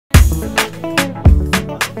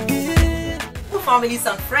families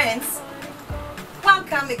and friends.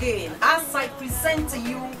 Welcome again as I present to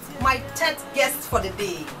you my third guest for the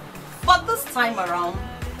day. But this time around,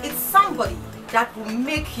 it's somebody that will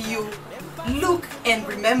make you look and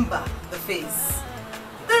remember the face.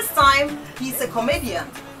 This time, he's a comedian,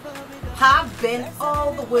 PaBen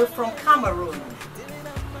all the way from Cameroon.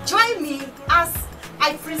 Join me as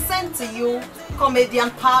I present to you comedian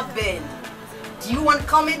PaBen. Do you want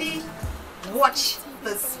comedy? Watch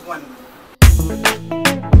this one.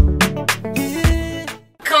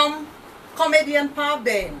 Come, comedian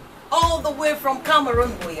PaBen, all the way from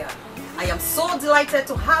Cameroon. I am so delighted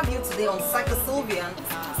to have you today on Saka Silvia,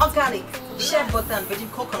 organic, shea butter and virgin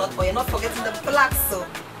coconut oil, not forgetting the black soap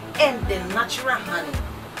and the natural honey.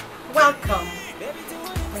 Welcome.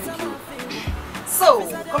 Thank you. So,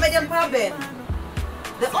 comedian PaBen,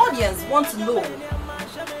 the audience wants to know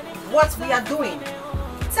what we are doing.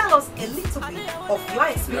 Tell us a little bit of your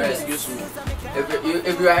experience. Excuse me.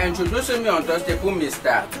 If you are introducing me on Thursday, put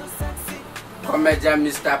Mr. Comedian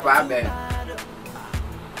Mr. PaBen.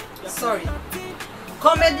 Sorry.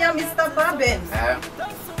 Comedian Mr. PaBen.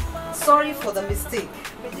 Sorry for the mistake.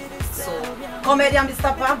 So, comedian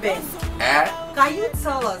Mr. PaBen. Can you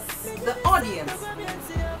tell us, the audience,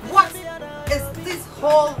 what is this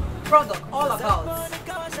whole product all about?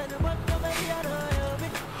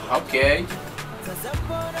 Okay.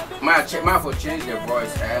 Ma for change the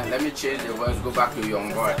voice. Let me change the voice. Go back to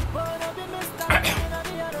young boy.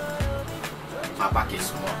 My back is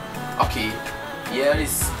small. Okay. Here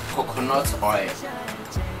is coconut oil.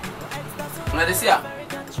 Now this here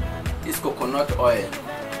is coconut oil.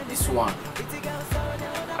 This one.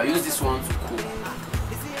 I use this one to cook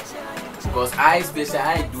because I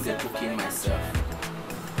do the cooking myself.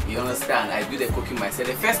 You understand? I do the cooking myself.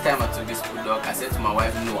 The first time I took this product, I said to my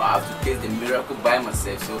wife, no, I have to taste the miracle by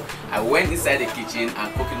myself. So I went inside the kitchen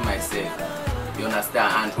and cooked it myself. You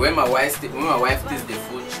understand? And when my wife tasted the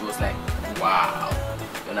food, she was like, wow.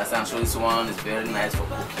 You understand? So this one is very nice for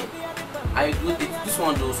cooking. I do this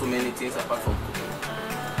one does so many things apart from cooking.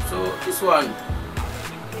 So this one.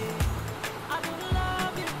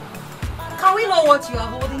 Can we know what you are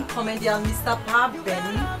holding, comedian Mr.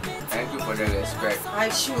 PaBen? Thank you for the respect. I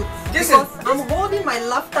should. I'm holding my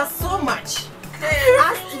laughter so much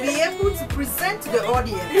as to be able to present to the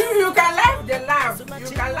audience. You can laugh the laugh.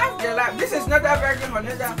 You can laugh the laugh. This is not a very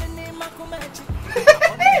honest.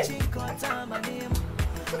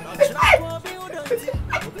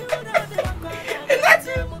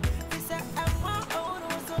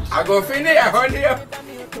 I go finish a honey.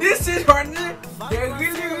 This is honey. They're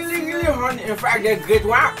really honey. In fact, they're great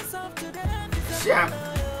one. Yeah.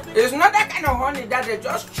 It's not that kind of honey that they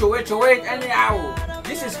just chew it anyhow.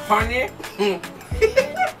 This is honey. The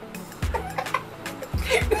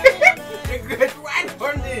great white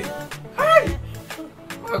honey. Hi.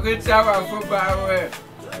 A good time for power.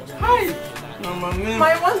 Hi.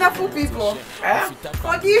 My wonderful people,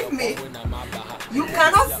 forgive me. You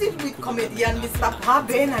cannot sit with comedian Mr.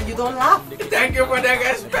 PaBen and you don't laugh. Thank you for the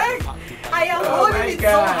respect. I am holding it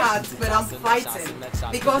so hard, but I'm fighting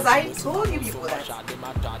because I told you people that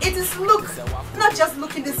it is look, not just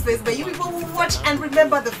look in this face, but you people will watch and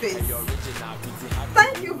remember the face.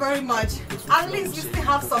 Thank you very much. At least you still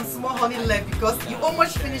have some small honey left because you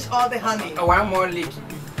almost finished all the honey. One more lick.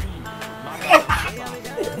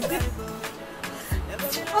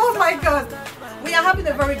 Oh my God, we are having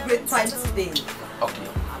a very great time today. Okay.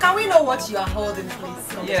 Can we know what you are holding,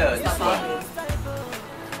 please? Yeah, this one.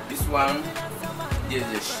 This one is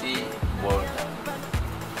a shea butter.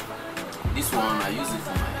 This one I use it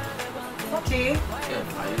for my hair. Okay. Yeah,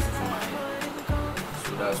 I use it for my hair.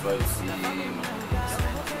 So that's why you see my hair.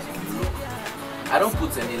 If you look, I don't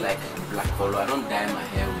put any like black color. I don't dye my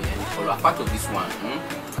hair with any color. Apart of this one,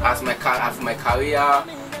 as my career,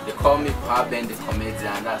 they call me PaBen the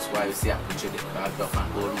comedian. That's why you see I portray the character of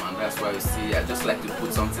an old man. That's why you see I just like to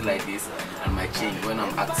put something like this and my chain when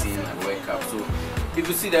I'm acting and wake up. So if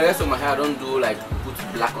you see the rest of my hair, I don't do like put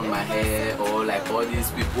black on my hair or like all these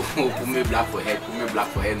people who put me black for head, No,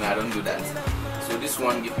 I don't do that. So this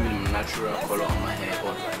one gives me natural color on my hair.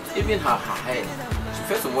 But even her hair. So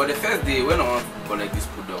first of all, the first day when I want to collect this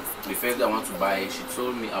product, the first day I want to buy it, she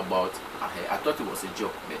told me about her hair. I thought it was a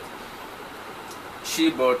joke, but shea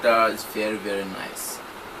butter is very nice.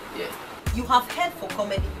 Yeah. You have heard for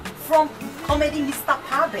comedy from comedy Mr.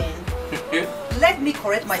 PaBen. Let me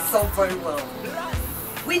correct myself very well.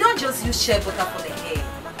 We don't just use shea butter for the hair.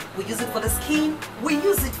 We use it for the skin. We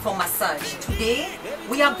use it for massage. Today,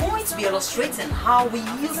 we are going to be illustrating how we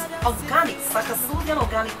use organic, Saka Silvia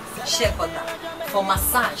organic shea butter for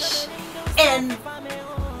massage. And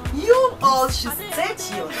you all should stay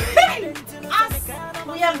tuned as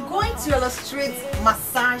we are going to illustrate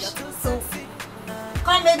massage soap.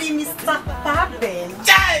 Comedy Mr. PaBen.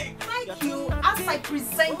 Thank you as I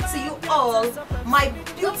present to you all my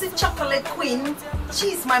beauty chocolate queen.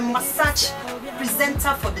 She is my massage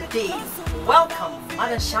presenter for the day. Welcome,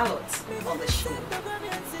 Madam Charlotte, on the show.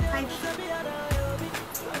 Thank you.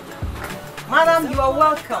 Madam, you are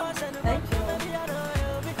welcome. Thank you.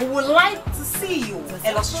 We would like to see you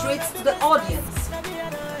illustrate to the audience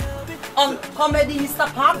on Comedy Mr.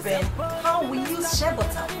 PaBen how we use shea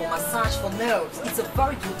butter for massage for nerves. It's a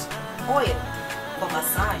very good oil for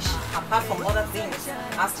massage, apart from other things,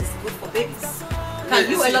 as it's good for babies. Can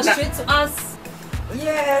you illustrate to us?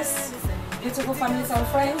 Yes, beautiful families and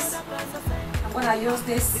friends. I'm gonna use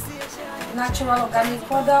this natural organic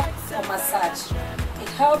product for massage. It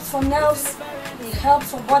helps for nerves. It helps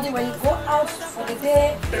for body when you go out for the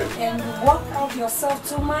day and you work out yourself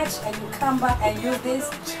too much and you come back and use this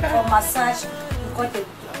for massage. You're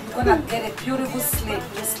gonna get a beautiful sleep.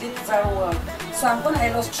 You sleep very well. So I'm gonna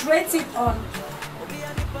illustrate it on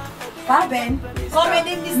PaBen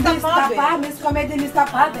Comedy Mr. PaBen. Miss Comedy Mr.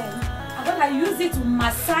 PaBen. I'm gonna use it to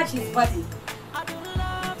massage his body.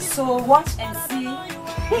 So watch and see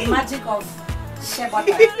the magic of shea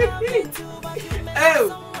butter.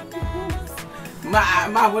 Oh! Ma,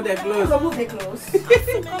 hold the clothes. Remove the clothes.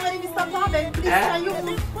 Comedy Mr. PaBen, please can you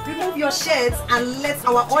remove your shirts and let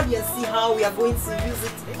our audience see how we are going to use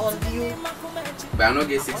it on you? But I don't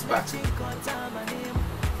get 6 pack.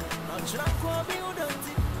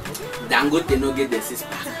 Dangote no get the 6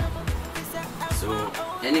 pack. So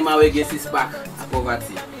any man will get 6 pack a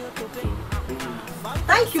poverty.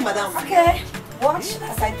 Thank you, madam. Okay, watch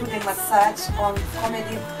as I do the massage on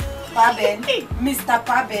Comedy PaBen, Mr.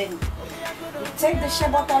 PaBen. You take the shea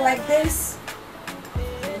butter like this,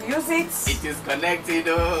 you use it. It is connected,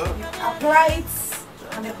 oh. You apply it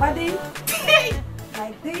on the body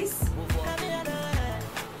like this.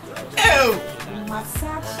 Oh. You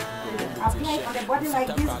massage, you apply it on the body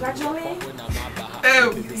like this gradually.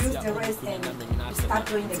 Oh. You use the rest and you start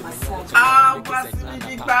doing the massage. Ah, what's the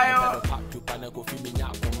big bio?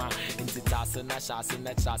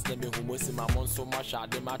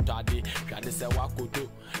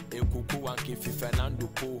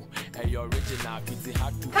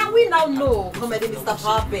 Can we now know, Comedy Mr.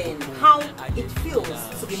 PaBen, how it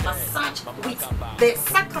feels to be massaged with the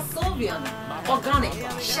Saka Silvia organic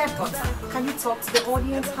shea butter? Can you talk to the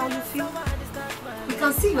audience how you feel? We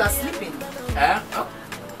can see you are sleeping. Oh.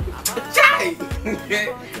 Chai!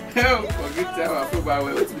 Oh, forget that.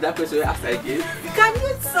 What's that question after again? Can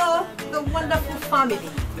you tell the wonderful family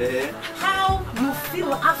how you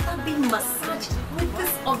feel after being massaged with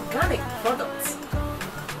this organic product?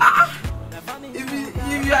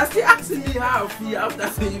 If you are still asking me how I feel after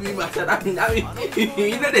seeing me massage, I mean,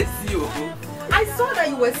 you know the CEO. I saw that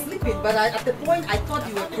you were sleeping, but at the point I thought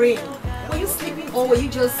you were praying. Were you sleeping or were you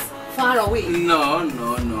just far away? No.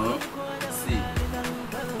 See.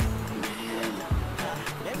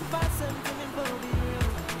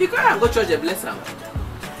 You can't go church and bless him.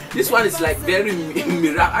 This one is like very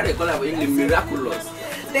miraculous. How they call it in English? Miraculous.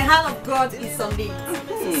 The hand of God is on me.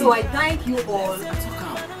 So I thank you all.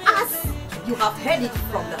 As you have heard it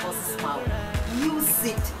from the horse's mouth, use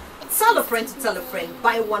it. Tell a friend to tell a friend.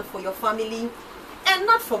 Buy one for your family. And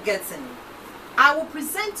not forgetting, I will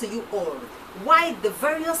present to you all why the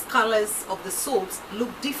various colors of the soaps look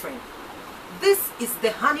different. This is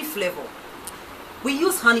the honey flavor. We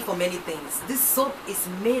use honey for many things. This soap is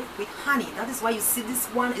made with honey. That is why you see this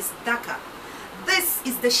one is darker. This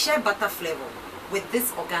is the shea butter flavor. With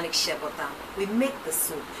this organic shea butter, we make the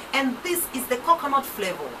soap. And this is the coconut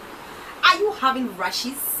flavor. Are you having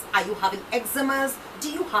rashes? Are you having eczemas?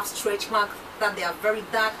 Do you have stretch marks that they are very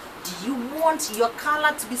dark? Do you want your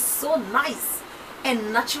color to be so nice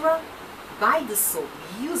and natural? Buy the soap.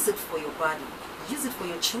 Use it for your body. Use it for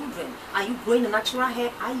your children. Are you growing a natural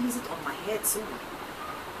hair? I use it on my hair too.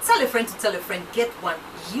 Tell a friend to tell a friend. Get one.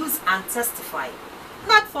 Use and testify.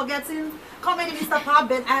 Not forgetting, Comedy Mr.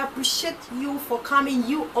 PaBen, I appreciate you for coming,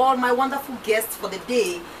 you all my wonderful guests for the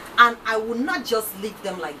day. And I will not just leave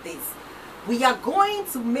them like this. We are going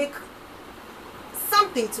to make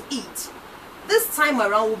something to eat. This time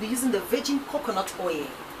around, we'll be using the virgin coconut oil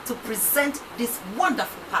to present this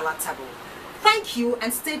wonderful palatable. Thank you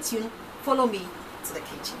and stay tuned. Follow me to the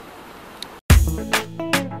kitchen.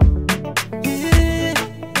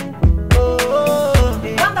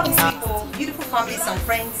 Wonderful people, beautiful families and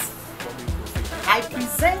friends, I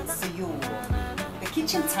present to you the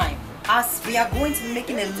kitchen time as we are going to be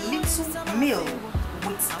making a little meal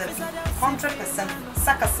with the 100%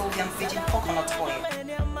 Saka Silvia virgin coconut oil.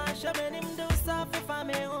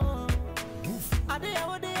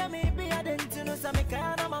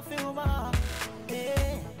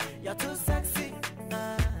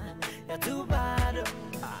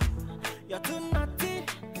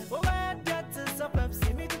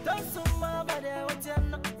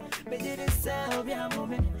 did it sell be a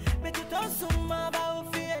moment. Me to toss some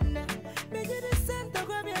about Fiena. Me did it send to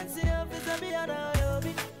grab and see if it's a be an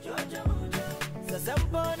oyobi. So some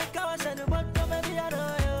born a cash and the bottom maybe an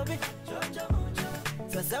oyobi.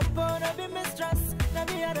 So some born a be mistrust, na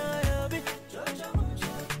be an oyobi.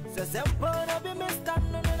 So some born a be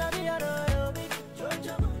mistrust, na be an oyobi.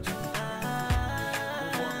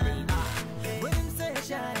 When him say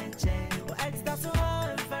shine chain, well extra so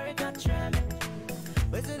hard, very good trim.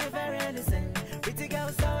 But to the very innocent, pretty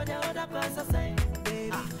girls out there, what I say,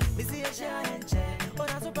 baby. Me see a shine chain,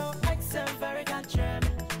 but I suppose extra very good trim.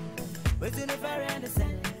 But to the very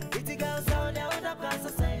innocent, pretty girls out there, what I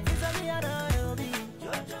say, it's a me and I, Obi.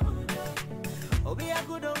 Obi, I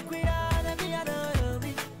could don't quit.